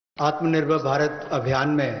आत्मनिर्भर भारत अभियान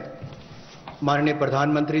में माननीय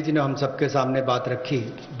प्रधानमंत्री जी ने हम सबके सामने बात रखी,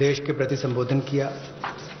 देश के प्रति संबोधन किया।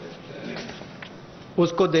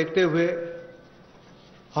 उसको देखते हुए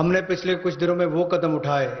हमने पिछले कुछ दिनों में वो कदम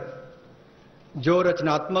उठाए जो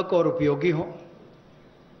रचनात्मक और उपयोगी हों।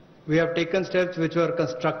 We have taken steps which were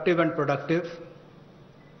constructive and productive,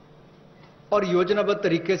 और योजनाबद्ध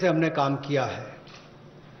तरीके से हमने काम किया है।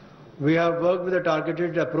 We have worked with a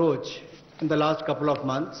targeted approach in the last couple of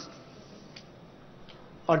months.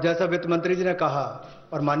 और जैसा वित्त मंत्री जी ने कहा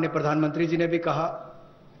और माननीय प्रधानमंत्री जी ने भी कहा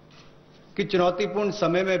कि चुनौतीपूर्ण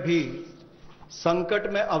समय में भी संकट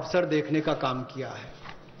में अवसर देखने का काम किया है,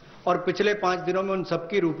 और पिछले 5 दिनों में उन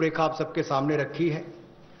सबकी रूपरेखा आप सबके सामने रखी है।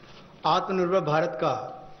 आत्मनिर्भर भारत का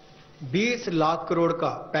 20 लाख करोड़ का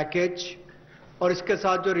पैकेज और इसके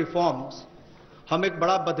साथ जो रिफॉर्म्स हम एक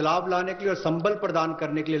बड़ा बदलाव लाने के लिए और संबल प्रदान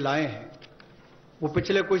करने के लिए लाए हैं, वो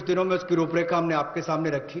पिछले कुछ दिनों में उसकी रूपरेखा हमने आपके सामने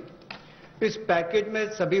रखी। इस पैकेज में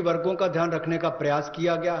सभी वर्गों का ध्यान रखने का प्रयास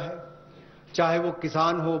किया गया है, चाहे वो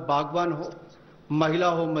किसान हो, बागवान हो, महिला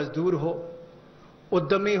हो, मजदूर हो,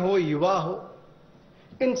 उद्यमी हो, युवा हो,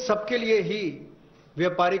 इन सबके लिए ही,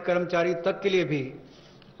 व्यापारी कर्मचारी तक के लिए भी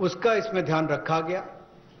उसका इसमें ध्यान रखा गया।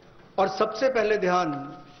 और सबसे पहले ध्यान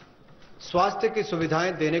स्वास्थ्य की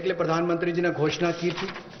सुविधाएं देने के लिए प्रधानमंत्री जी ने घोषणा की थी।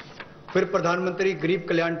 फिर प्रधानमंत्री गरीब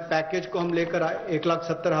कल्याण पैकेज को हम लेकर आए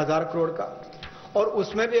 1,70,000 करोड़ का, और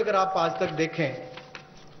उसमें भी अगर आप आज तक देखें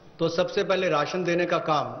तो सबसे पहले राशन देने का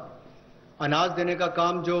काम, अनाज देने का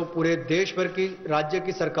काम जो पूरे देश भर की राज्य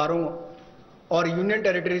की सरकारों और यूनियन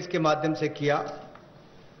टेरिटरीज के माध्यम से किया,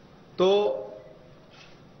 तो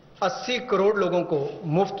 80 करोड़ लोगों को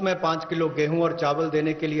मुफ्त में 5 किलो गेहूं और चावल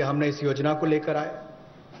देने के लिए हमने इस योजना को लेकर आए,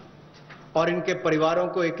 और इनके परिवारों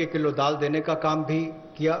को 1-1 किलो दाल देने का काम भी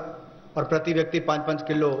किया, और प्रति व्यक्ति 5-5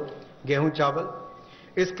 किलो गेहूं चावल।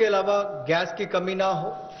 इसके अलावा गैस की कमी ना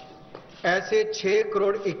हो, ऐसे 6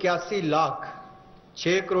 करोड़ 81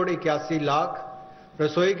 लाख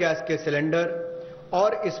रसोई गैस के सिलेंडर,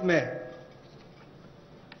 और इसमें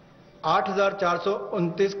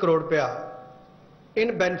 8,429 करोड़ रुपया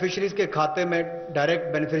इन बेनिफिशियरीज के खाते में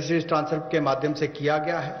डायरेक्ट बेनिफिशियरीज ट्रांसफर के माध्यम से किया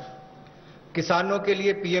गया है। किसानों के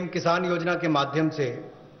लिए पीएम किसान योजना के माध्यम से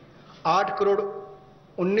 8 करोड़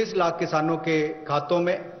 19 लाख किसानों के खातों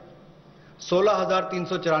में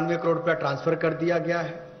 16,394 करोड़ रुपया ट्रांसफर कर दिया गया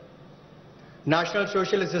है। नेशनल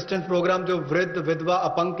सोशल असिस्टेंस प्रोग्राम जो वृद्ध, विधवा,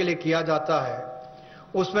 अपंग के लिए किया जाता है,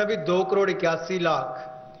 उसमें भी 2 करोड़ 81 लाख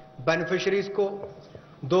बेनिफिशियरीज को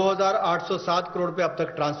 2,807 करोड़ रुपया अब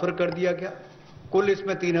तक ट्रांसफर कर दिया गया। कुल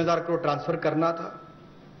इसमें 3,000 करोड़ ट्रांसफर करना था।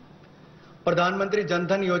 प्रधानमंत्री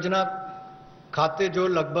जनधन योजना खाते जो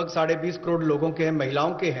लगभग 20.5 करोड़ लोगों के हैं,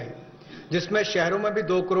 महिलाओं के हैं, जिसमें शहरों में भी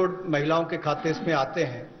 2 करोड़ महिलाओं के खाते इसमें आते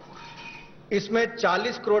हैं। इसमें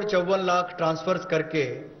 40 करोड़ 54 लाख ट्रांसफर्स करके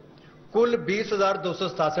कुल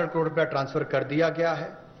 20,267 करोड़ रुपया ट्रांसफर कर दिया गया है।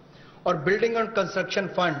 और building and construction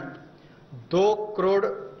fund 2 crore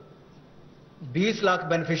 20 lakh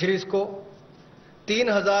beneficiaries को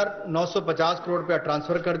 3,950 करोड़ रुपया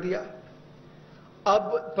ट्रांसफर कर दिया।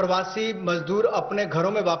 अब प्रवासी मजदूर अपने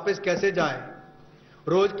घरों में वापस कैसे जाएं?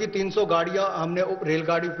 रोज की 300 गाड़ियां हमने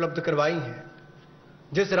रेलगाड़ी उपलब्ध करवाई हैं।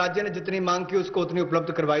 जिस राज्य ने जितनी मांग की उसको उतनी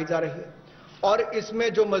उपलब्ध करवाई जा रही है। और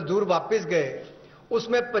इसमें जो मजदूर वापस गए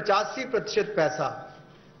उसमें 85% पैसा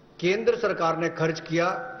केंद्र सरकार ने खर्च किया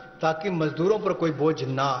ताकि मजदूरों पर कोई बोझ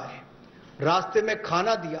ना आए। रास्ते में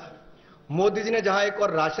खाना दिया। मोदी जी ने जहां एक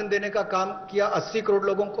और राशन देने का काम किया 80 करोड़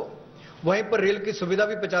लोगों को, वहीं पर रेल की सुविधा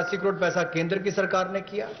भी 85 करोड़ पैसा केंद्र की सरकार ने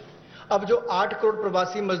किया। अब जो 8 करोड़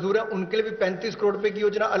प्रवासी मजदूर हैं उनके लिए भी 35 करोड़ रुपए की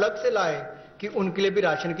योजना अलग से लाए कि उनके लिए भी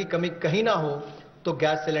राशन की कमी कहीं ना हो। तो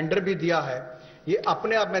गैस सिलेंडर भी दिया है। ये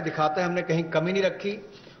अपने आप में दिखाता है हमने कहीं कमी नहीं रखी।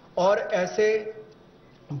 और ऐसे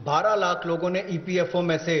 12 लाख लोगों ने ईपीएफओ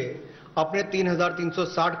में से अपने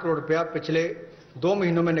 3,360 करोड़ रुपया पिछले 2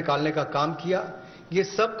 महीनों में निकालने का काम किया। ये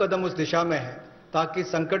सब कदम उस दिशा में है ताकि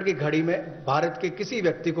संकट की घड़ी में भारत के किसी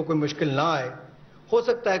व्यक्ति को कोई मुश्किल ना आए। हो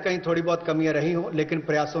सकता है कहीं थोड़ी बहुत कमियां रही हो, लेकिन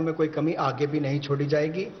प्रयासों में कोई कमी आगे भी नहीं छोड़ी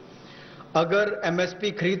जाएगी। अगर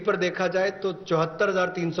एमएसपी खरीद पर देखा जाए तो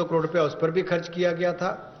 74,300 करोड़ रुपया उस पर भी खर्च किया गया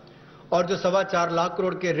था। और जो 4.25 लाख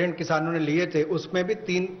करोड़ के ऋण किसानों ने लिए थे उसमें भी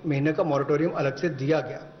 3 महीने का मॉरेटोरियम अलग से दिया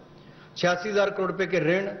गया। 86,000 करोड़ रुपए के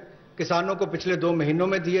ऋण किसानों को पिछले 2 महीनों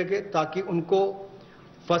में दिए गए ताकि उनको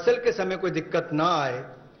फसल के समय कोई दिक्कत ना आए,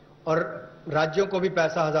 और राज्यों को भी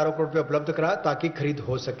पैसा हजारों करोड़ रुपए उपलब्ध कराया ताकि खरीद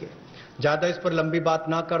हो सके। ज्यादा इस पर लंबी बात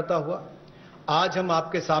ना करता हुआ आज हम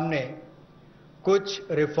आपके सामने कुछ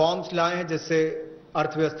रिफॉर्म्स लाए हैं जिससे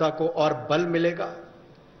अर्थव्यवस्था को और बल मिलेगा,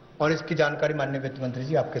 और इसकी जानकारी माननीय वित्त मंत्री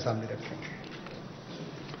जी आपके सामने रखेंगे।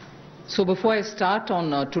 So before I start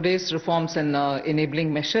on today's reforms and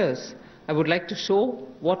enabling measures, I would like to show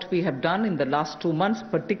what we have done in the last 2 months,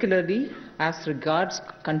 particularly as regards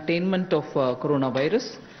containment of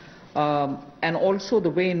coronavirus, and also the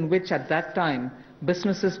way in which at that time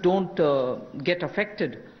businesses don't get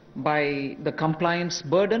affected by the compliance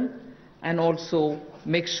burden, and also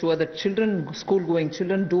make sure that children, school-going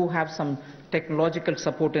children, do have some technological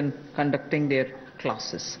support in conducting their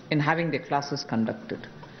classes, in having their classes conducted.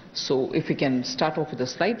 So if we can start off with the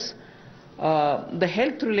slides. The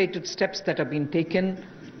health-related steps that have been taken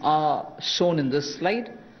are shown in this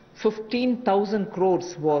slide. 15,000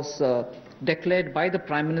 crores was declared by the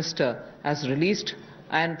Prime Minister as released,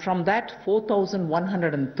 and from that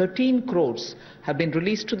 4,113 crores have been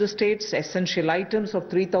released to the states. Essential items of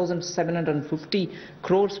 3,750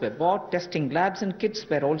 crores were bought. Testing labs and kits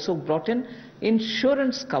were also brought in.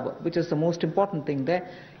 Insurance cover, which is the most important thing there,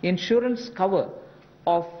 insurance cover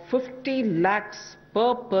of 50 lakhs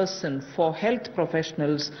per person for health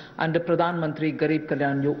professionals under Pradhan Mantri Garib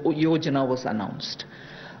Kalyan Yojana was announced.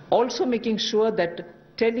 Also making sure that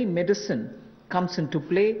telemedicine comes into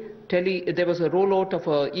play. There was a rollout of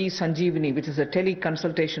e-Sanjeevani, which is a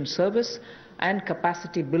teleconsultation service, and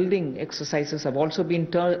capacity building exercises have also been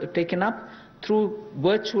taken up through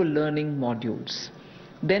virtual learning modules.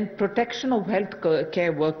 Then protection of health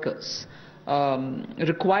care workers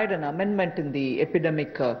required an amendment in the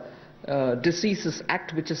Epidemic Diseases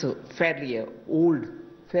Act, which is a fairly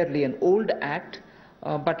an old act,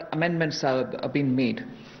 but amendments have been made.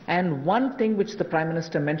 And one thing which the Prime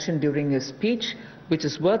Minister mentioned during his speech, which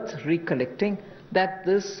is worth recollecting, that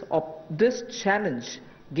this challenge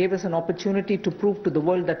gave us an opportunity to prove to the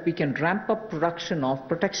world that we can ramp up production of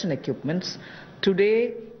protection equipments.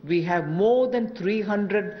 Today, we have more than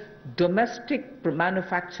 300 domestic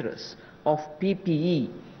manufacturers of PPE,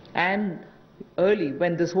 and early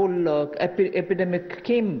when this whole epidemic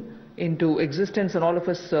came into existence and all of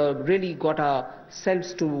us really got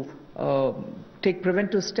ourselves to take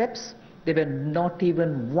preventive steps, there were not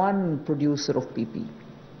even one producer of PPE.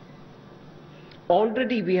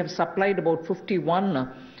 Already we have supplied about 51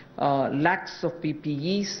 lakhs of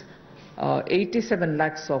PPEs, 87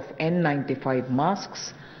 lakhs of N95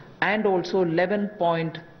 masks, and also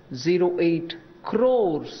 11.08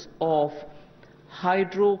 crores of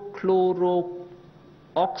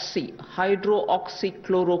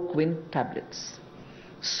hydroxychloroquine tablets.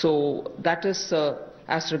 So that is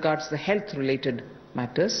as regards the health related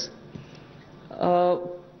matters.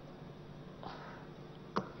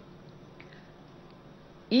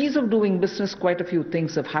 Ease of doing business, quite a few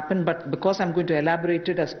things have happened, but because I'm going to elaborate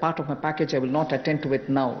it as part of my package, I will not attend to it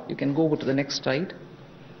now. You can go over to the next slide.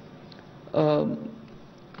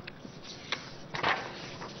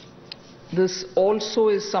 This also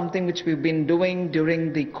is something which we've been doing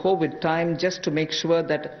during the COVID time, just to make sure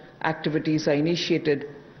that activities are initiated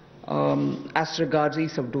as regards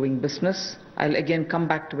ease of doing business. I'll again come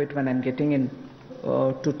back to it when I'm getting in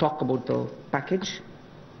to talk about the package.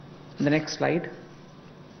 The next slide.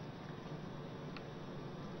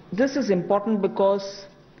 This is important because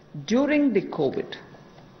during the COVID,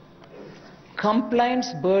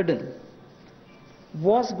 compliance burden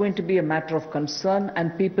was going to be a matter of concern,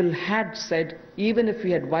 and people had said, even if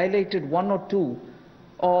we had violated one or two,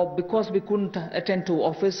 or because we couldn't attend to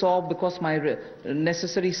office, or because my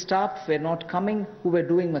necessary staff were not coming who were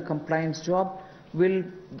doing my compliance job, will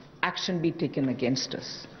action be taken against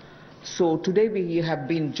us. So today we have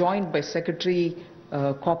been joined by Secretary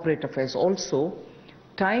Corporate Affairs also.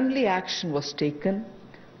 Timely action was taken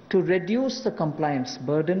to reduce the compliance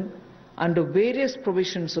burden under various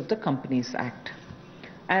provisions of the Companies Act.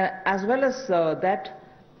 As well as that,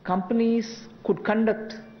 companies could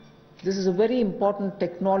conduct, this is a very important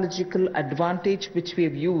technological advantage which we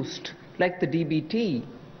have used, like the DBT.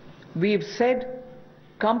 We have said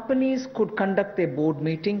companies could conduct their board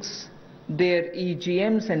meetings, their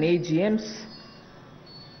EGMs and AGMs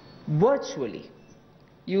virtually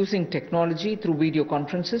using technology through video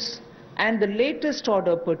conferences, and the latest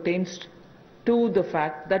order pertains to the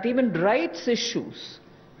fact that even rights issues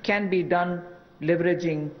can be done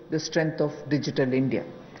leveraging the strength of Digital India.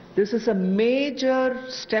 This is a major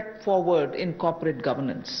step forward in corporate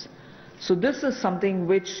governance. So this is something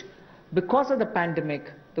which, because of the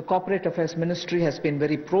pandemic, the Corporate Affairs Ministry has been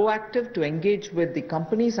very proactive to engage with the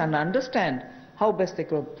companies and understand how best their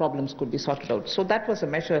problems could be sorted out. So that was a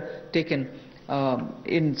measure taken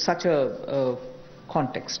in such a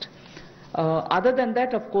context. Other than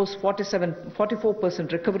that, of course,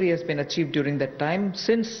 44% recovery has been achieved during that time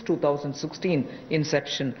since 2016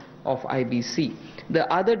 inception of IBC. The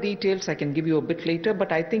other details I can give you a bit later,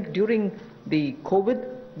 but I think during the COVID,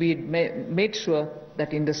 we made sure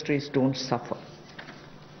that industries don't suffer.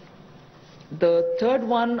 The third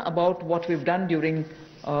one about what we've done during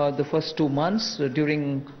the first 2 months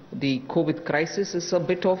during the COVID crisis is a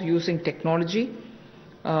bit of using technology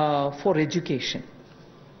for education.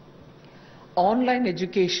 Online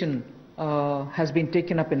education has been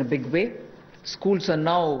taken up in a big way. Schools are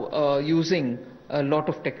now using a lot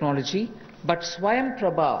of technology, but Swayam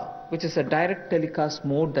Prabha, which is a direct telecast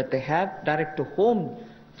mode that they have, direct to home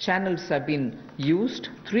channels have been used.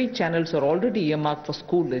 3 channels are already earmarked for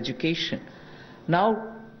school education.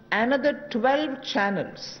 Now another 12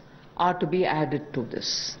 channels are to be added to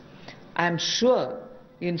this. I am sure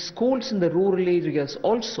in schools in the rural areas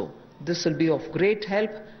also this will be of great help,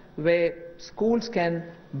 where schools can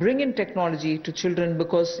bring in technology to children,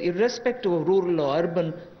 because irrespective of rural or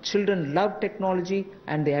urban, children love technology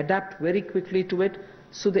and they adapt very quickly to it.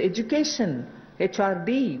 So the education,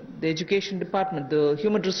 HRD, the education department, the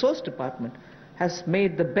human resource department has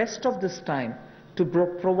made the best of this time to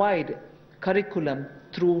provide curriculum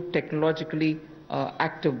through technologically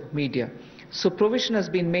active media. So provision has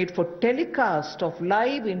been made for telecast of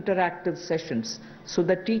live interactive sessions so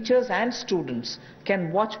that teachers and students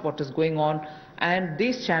can watch what is going on, and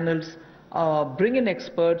these channels bring in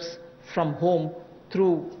experts from home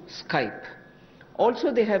through Skype.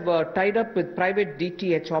 Also, they have tied up with private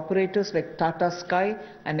DTH operators like Tata Sky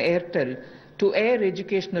and Airtel to air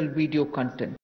educational video content.